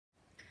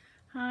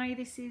Hi,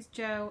 this is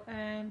Jo.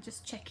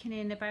 Just checking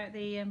in about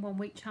the 1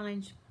 week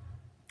challenge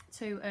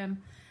to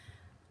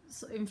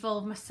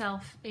involve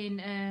myself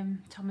in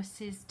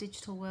Thomas's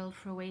digital world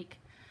for a week.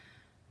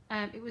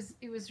 It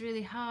was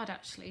really hard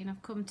actually, and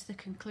I've come to the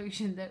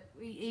conclusion that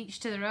we each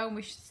to their own.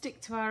 We should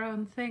stick to our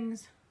own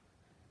things.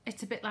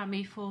 It's a bit like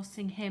me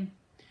forcing him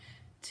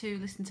to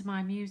listen to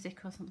my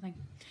music or something.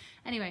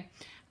 Anyway,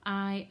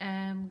 I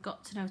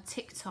got to know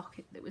TikTok.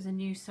 It was a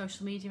new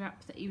social media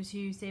app that he was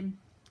using,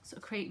 sort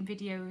of creating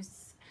videos,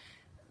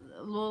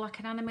 more like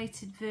an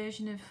animated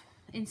version of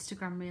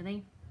Instagram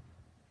really.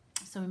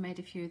 So we made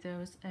a few of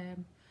those.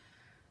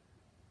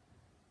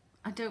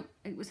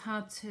 It was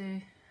hard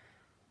to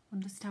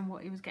understand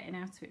what he was getting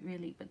out of it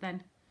really, but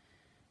then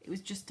it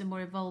was just a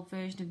more evolved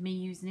version of me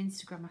using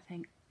Instagram, I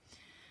think.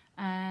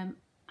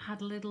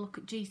 Had a little look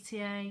at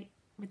GTA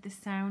with the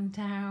sound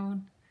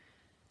down.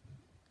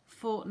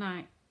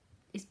 Fortnite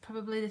is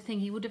probably the thing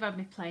he would have had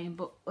me playing,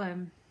 but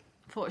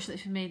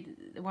fortunately for me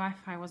the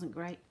Wi-Fi wasn't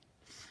great.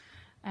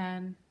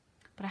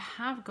 But I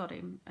have got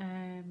him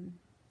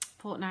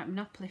Fortnite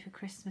Monopoly for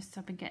Christmas,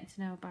 so I've been getting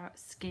to know about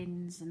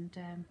skins and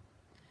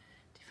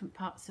different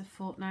parts of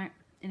Fortnite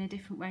in a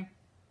different way.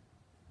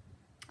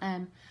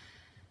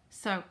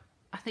 So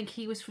I think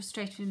he was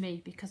frustrated with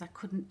me because I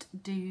couldn't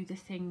do the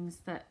things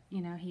that,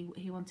 you know,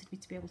 he wanted me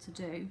to be able to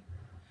do.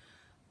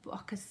 But I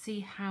could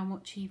see how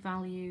much he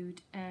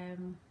valued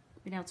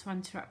being able to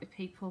interact with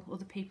people,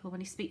 other people,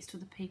 when he speaks to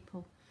other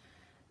people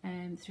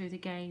through the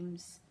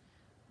games.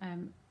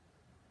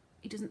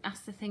 He doesn't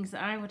ask the things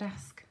that I would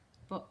ask,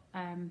 but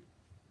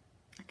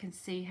I can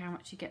see how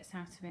much he gets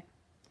out of it.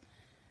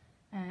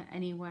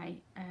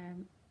 Anyway,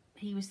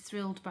 he was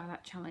thrilled by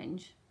that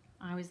challenge.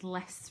 I was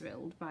less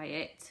thrilled by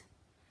it,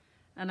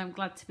 and I'm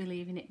glad to be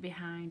leaving it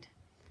behind.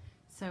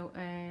 So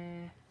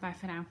bye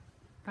for now.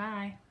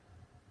 Bye.